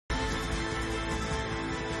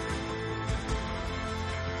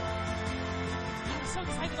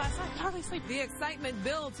so excited last night. Hardly sleep. The excitement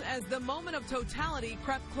built as the moment of totality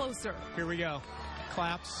crept closer. Here we go.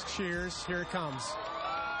 Claps, cheers, here it comes.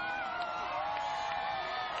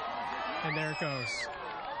 And there it goes.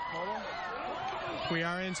 We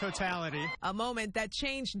are in totality. A moment that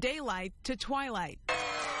changed daylight to twilight.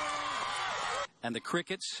 And the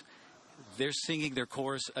crickets, they're singing their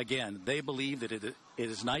chorus again. They believe that it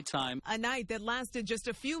is nighttime. A night that lasted just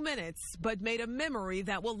a few minutes, but made a memory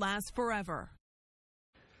that will last forever.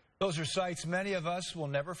 Those are sights many of us will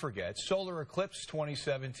never forget. Solar Eclipse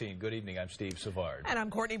 2017. Good evening. I'm Steve Savard. And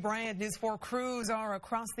I'm Courtney Bryant. News 4 crews are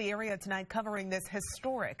across the area tonight covering this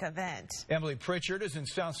historic event. Emily Pritchard is in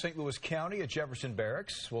South St. Louis County at Jefferson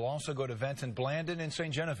Barracks. We'll also go to Venton Blandon and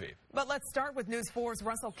St. Genevieve. But let's start with News 4's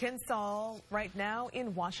Russell Kinsall right now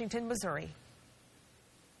in Washington, Missouri.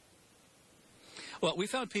 Well, we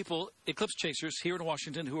found people, eclipse chasers, here in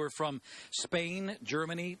Washington who are from Spain,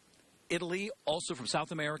 Germany, Italy, also from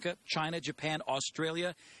South America, China, Japan,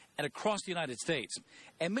 Australia, and across the United States.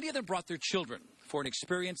 And many of them brought their children for an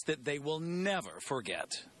experience that they will never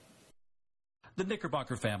forget. The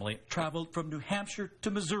Knickerbocker family traveled from New Hampshire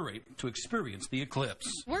to Missouri to experience the eclipse.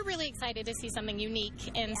 We're really excited to see something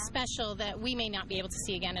unique and special that we may not be able to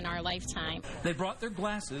see again in our lifetime. They brought their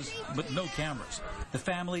glasses, but no cameras. The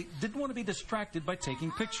family didn't want to be distracted by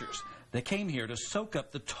taking pictures. They came here to soak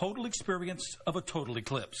up the total experience of a total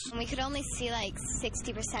eclipse. We could only see like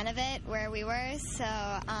 60% of it where we were, so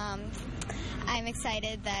I'm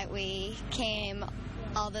excited that we came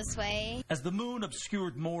all this way. As the moon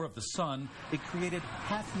obscured more of the sun, it created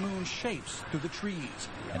half-moon shapes through the trees.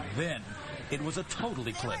 And then it was a total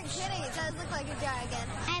eclipse. They weren't kidding. It does look like a dragon.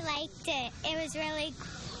 I liked it. It was really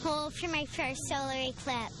cool for my first solar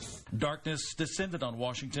eclipse. Darkness descended on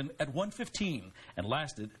Washington at 1:15 and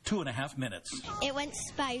lasted 2.5 minutes. It went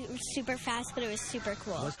by super fast, but it was super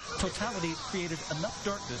cool. Totality created enough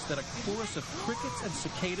darkness that a chorus of crickets and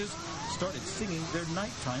cicadas started singing their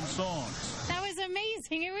nighttime songs. That was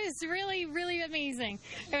amazing. It was really, really amazing.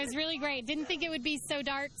 It was really great. Didn't think it would be so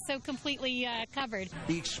dark, so completely covered.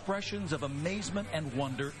 The expressions of amazement and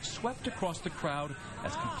wonder swept across the crowd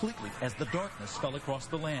as completely as the darkness fell across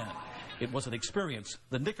the land. It was an experience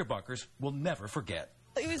the Knickerbockers will never forget.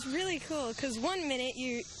 It was really cool because 1 minute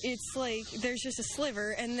it's like there's just a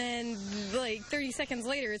sliver, and then like 30 seconds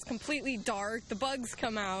later it's completely dark, the bugs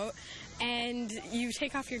come out, and you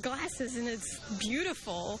take off your glasses and it's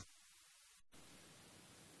beautiful.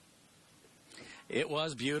 It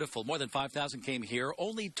was beautiful. More than 5,000 came here.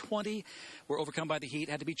 Only 20 were overcome by the heat,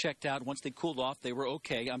 had to be checked out. Once they cooled off, they were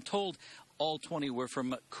okay. I'm told all 20 were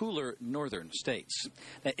from cooler northern states.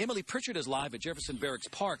 Now, Emily Pritchard is live at Jefferson Barracks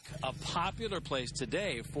Park, a popular place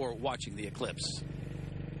today for watching the eclipse.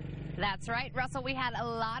 That's right, Russell. We had a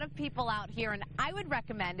lot of people out here, and I would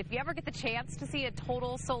recommend, if you ever get the chance to see a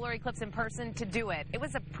total solar eclipse in person, to do it. It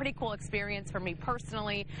was a pretty cool experience for me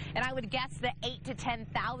personally, and I would guess the 8,000 to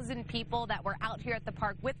 10,000 people that were out here at the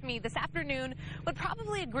park with me this afternoon would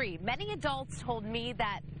probably agree. Many adults told me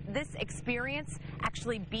that this experience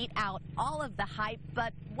actually beat out all of the hype,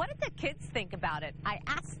 but what did the kids think about it? I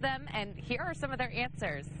asked them, and here are some of their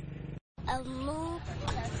answers. A moon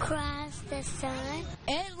crossed the sun.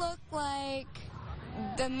 It looked like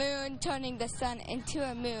the moon turning the sun into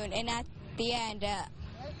a moon, and at the end,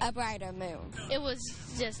 a brighter moon. It was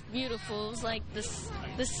just beautiful. It was like the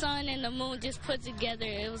sun and the moon just put together.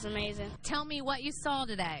 It was amazing. Tell me what you saw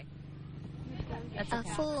today. A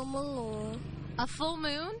full moon. A full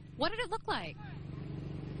moon? What did it look like?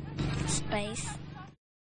 Space.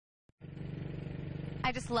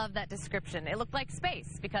 I just love that description. It looked like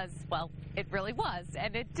space because, well, it really was,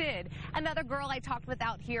 and it did. Another girl I talked with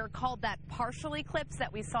out here called that partial eclipse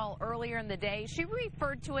that we saw earlier in the day. She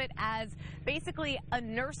referred to it as basically a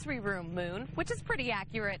nursery room moon, which is pretty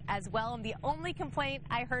accurate as well. And the only complaint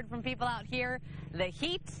I heard from people out here, the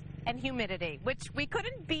heat and humidity, which we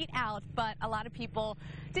couldn't beat out, but a lot of people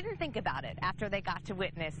didn't think about it after they got to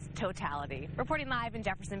witness totality. Reporting live in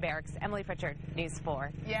Jefferson Barracks, Emily Pritchard, News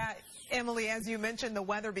 4. Yeah, Emily, as you mentioned, the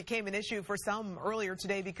weather became an issue for some earlier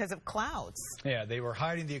today because of clouds. Yeah, they were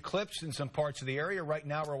hiding the eclipse in some parts of the area. Right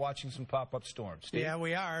now we're watching some pop-up storms. Steve? Yeah,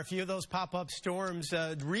 we are. A few of those pop-up storms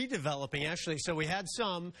redeveloping, actually. So we had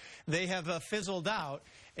some. They have fizzled out,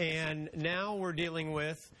 and now we're dealing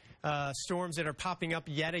with storms that are popping up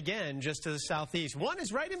yet again just to the southeast. One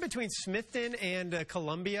is right in between Smithton and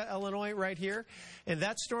Columbia, Illinois, right here. And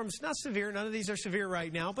that storm's not severe. None of these are severe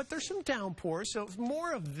right now, but there's some downpours. So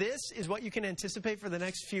more of this is what you can anticipate for the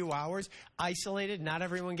next few hours. Isolated, not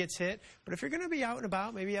everyone gets hit. But if you're going to be out and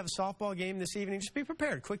about, maybe you have a softball game this evening, just be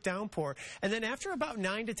prepared. Quick downpour. And then after about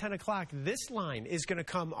 9 to 10 o'clock, this line is going to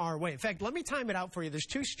come our way. In fact, let me time it out for you. There's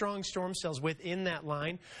two strong storm cells within that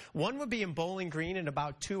line. One would be in Bowling Green in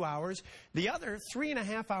about 2 hours. The other,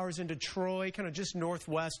 3.5 hours into Troy, kind of just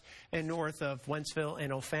northwest and north of Wentzville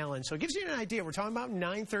and O'Fallon. So it gives you an idea. We're talking about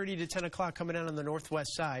 9:30 to 10 o'clock coming in on the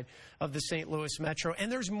northwest side of the St. Louis Metro.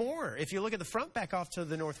 And there's more. If you look at the front back off to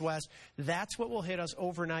the northwest, that's what will hit us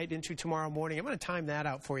overnight into tomorrow morning. I'm going to time that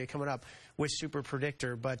out for you coming up with Super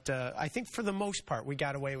Predictor. But I think for the most part, we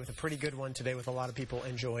got away with a pretty good one today with a lot of people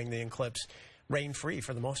enjoying the eclipse. Rain-free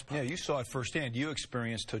for the most part. Yeah, you saw it firsthand. You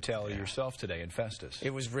experienced totality yourself today in Festus.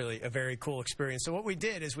 It was really a very cool experience. So what we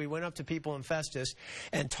did is we went up to people in Festus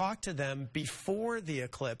and talked to them before the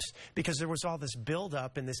eclipse because there was all this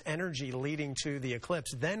buildup and this energy leading to the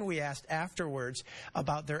eclipse. Then we asked afterwards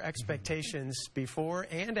about their expectations before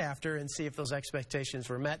and after and see if those expectations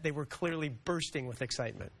were met. They were clearly bursting with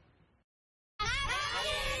excitement.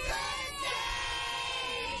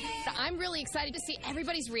 I'm really excited to see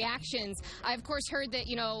everybody's reactions. I, of course, heard that,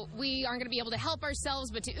 we aren't going to be able to help ourselves,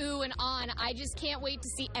 but to ooh and ah. I just can't wait to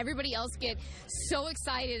see everybody else get so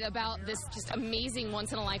excited about this just amazing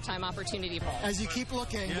once-in-a-lifetime opportunity. As you keep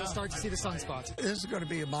looking, you'll start to see the sunspots. This is going to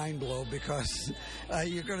be a mind blow because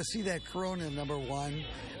you're going to see that corona, number one.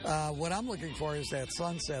 What I'm looking for is that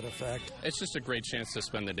sunset effect. It's just a great chance to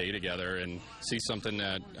spend the day together and see something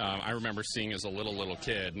that I remember seeing as a little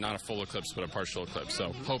kid. Not a full eclipse, but a partial eclipse.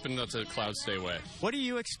 So hoping that the clouds stay away. What do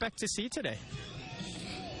you expect to see today?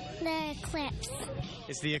 The eclipse.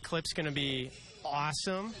 Is the eclipse going to be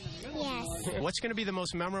awesome? Yes. What's going to be the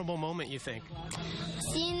most memorable moment, you think?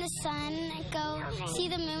 Seeing the sun go, see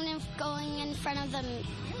the moon going in front of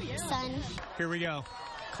the sun. Here we go.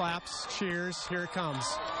 Claps, cheers, here it comes.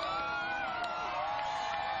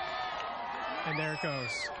 And there it goes.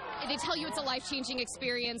 They tell you it's a life-changing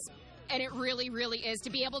experience, and it really, really is. To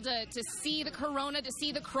be able to see the corona, to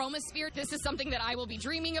see the chromosphere, this is something that I will be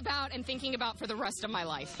dreaming about and thinking about for the rest of my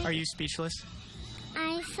life. Are you speechless?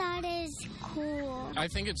 I thought it was cool. I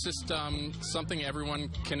think it's just something everyone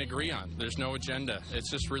can agree on. There's no agenda.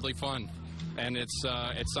 It's just really fun. And it's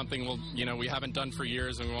something we haven't done for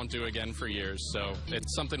years and we won't do again for years. So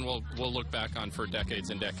it's something we'll look back on for decades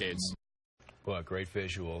and decades. Well, great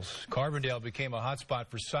visuals. Carbondale became a hotspot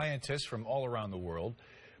for scientists from all around the world.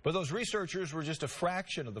 But those researchers were just a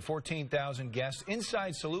fraction of the 14,000 guests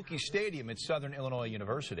inside Saluki Stadium at Southern Illinois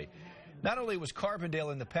University. Not only was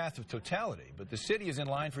Carbondale in the path of totality, but the city is in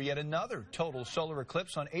line for yet another total solar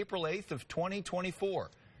eclipse on April 8th of 2024.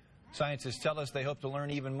 Scientists tell us they hope to learn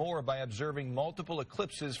even more by observing multiple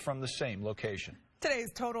eclipses from the same location.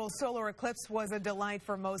 Today's total solar eclipse was a delight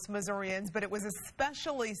for most Missourians, but it was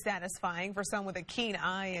especially satisfying for some with a keen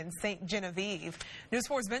eye in St. Genevieve. News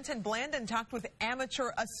 4's Vincent Blandon talked with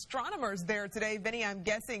amateur astronomers there today. Vinny, I'm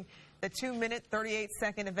guessing the 2-minute,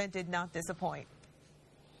 38-second event did not disappoint.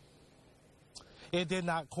 It did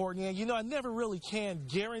not, Courtney. And I never really can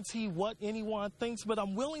guarantee what anyone thinks, but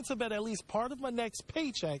I'm willing to bet at least part of my next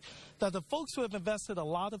paycheck that the folks who have invested a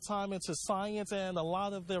lot of time into science and a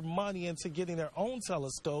lot of their money into getting their own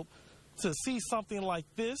telescope to see something like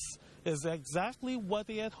this is exactly what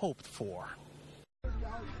they had hoped for.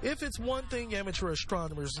 If it's one thing amateur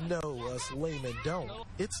astronomers know, us laymen don't,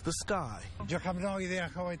 it's the sky. You have no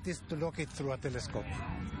idea how it is to look it through a telescope.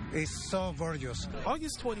 It's so gorgeous.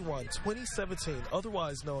 August 21, 2017,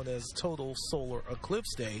 otherwise known as Total Solar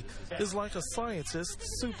Eclipse Day, is like a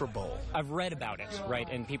scientist's Super Bowl. I've read about it, right?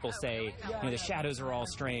 And people say, the shadows are all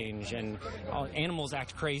strange and animals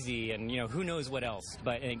act crazy and, who knows what else.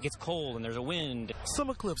 But it gets cold and there's a wind. Some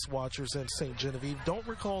eclipse watchers in St. Genevieve don't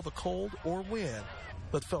recall the cold or wind,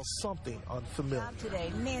 but felt something unfamiliar.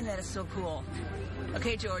 Today, man, that is so cool.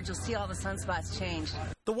 Okay, George, you'll see all the sunspots change.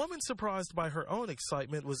 The woman, surprised by her own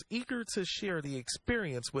excitement, was eager to share the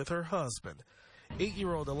experience with her husband.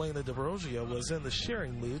 8-year-old Elena DeBroggia was in the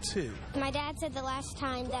sharing mood, too. My dad said the last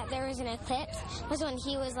time that there was an eclipse was when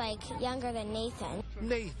he was, younger than Nathan.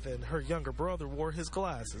 Nathan, her younger brother, wore his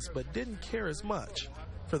glasses, but didn't care as much.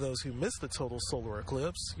 For those who missed the total solar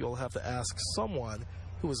eclipse, you'll have to ask someone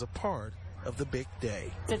who was a part of the big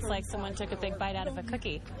day. It's like someone took a big bite out of a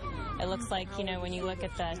cookie. It looks like, when you look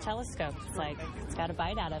at the telescope, it's like it's got a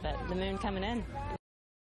bite out of it. The moon coming in.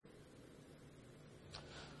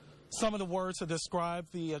 Some of the words to describe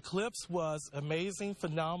the eclipse was amazing,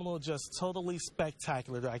 phenomenal, just totally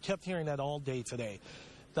spectacular. I kept hearing that all day today.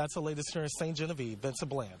 That's the latest here in St. Genevieve.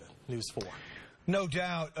 Vincent Blandon, News 4. No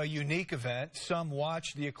doubt a unique event. Some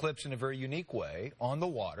watched the eclipse in a very unique way on the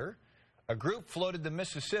water. A group floated the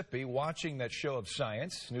Mississippi watching that show of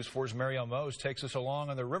science. News 4's Marielle Mose takes us along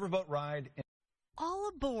on the riverboat ride. All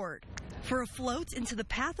aboard for a float into the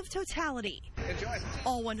path of totality. Enjoy.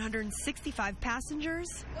 All 165 passengers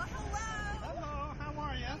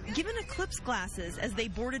given eclipse glasses as they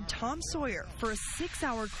boarded Tom Sawyer for a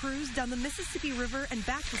 6-hour cruise down the Mississippi River and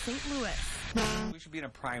back to St. Louis. We should be in a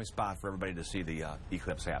prime spot for everybody to see the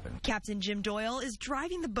eclipse happen. Captain Jim Doyle is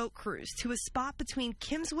driving the boat cruise to a spot between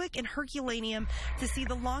Kimmswick and Herculaneum to see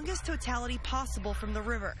the longest totality possible from the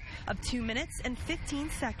river of 2 minutes and 15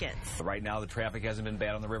 seconds. Right now, the traffic hasn't been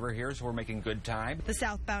bad on the river here, so we're making good time. The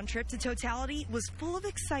southbound trip to totality was full of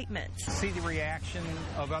excitement. See the reaction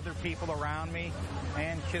of other people around me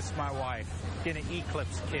and kiss my wife. Get an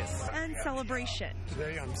eclipse kiss. And celebration.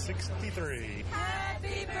 Today I'm 63.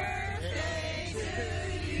 Happy birthday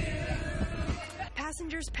to you.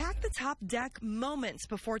 Passengers packed the top deck moments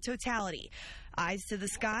before totality. Eyes to the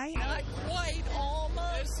sky. Not quite,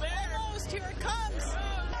 almost. Almost. Here it comes.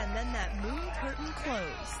 And then that moon curtain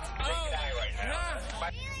closed.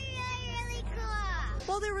 Really cool.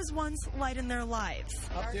 Well, there was once light in their lives.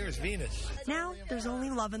 Up there is Venus. Now there's only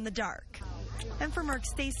love in the dark. And for Mark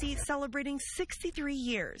Stacy, celebrating 63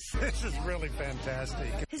 years. This is really fantastic.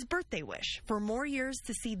 His birthday wish for more years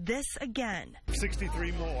to see this again.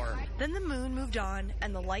 63 more. Then the moon moved on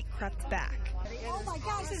and the light crept back. Oh my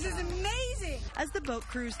gosh, this is amazing. As the boat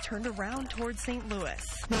cruise turned around towards St. Louis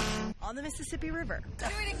on the Mississippi River. Do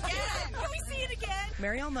it again. Can we see it again?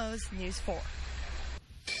 Marielle Mose, News 4.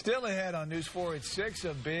 Still ahead on News 4 at 6,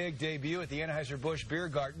 a big debut at the Anheuser-Busch Beer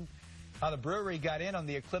Garden. How the brewery got in on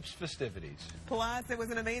the eclipse festivities. Plus, it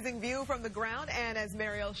was an amazing view from the ground and, as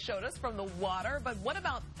Marielle showed us, from the water. But what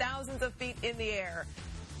about thousands of feet in the air?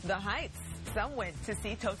 The heights. Some went to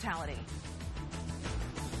see totality.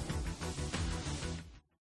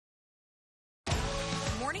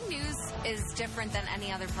 Morning news is different than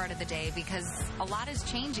any other part of the day because a lot is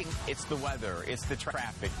changing. It's the weather. It's the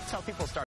traffic. It's how people start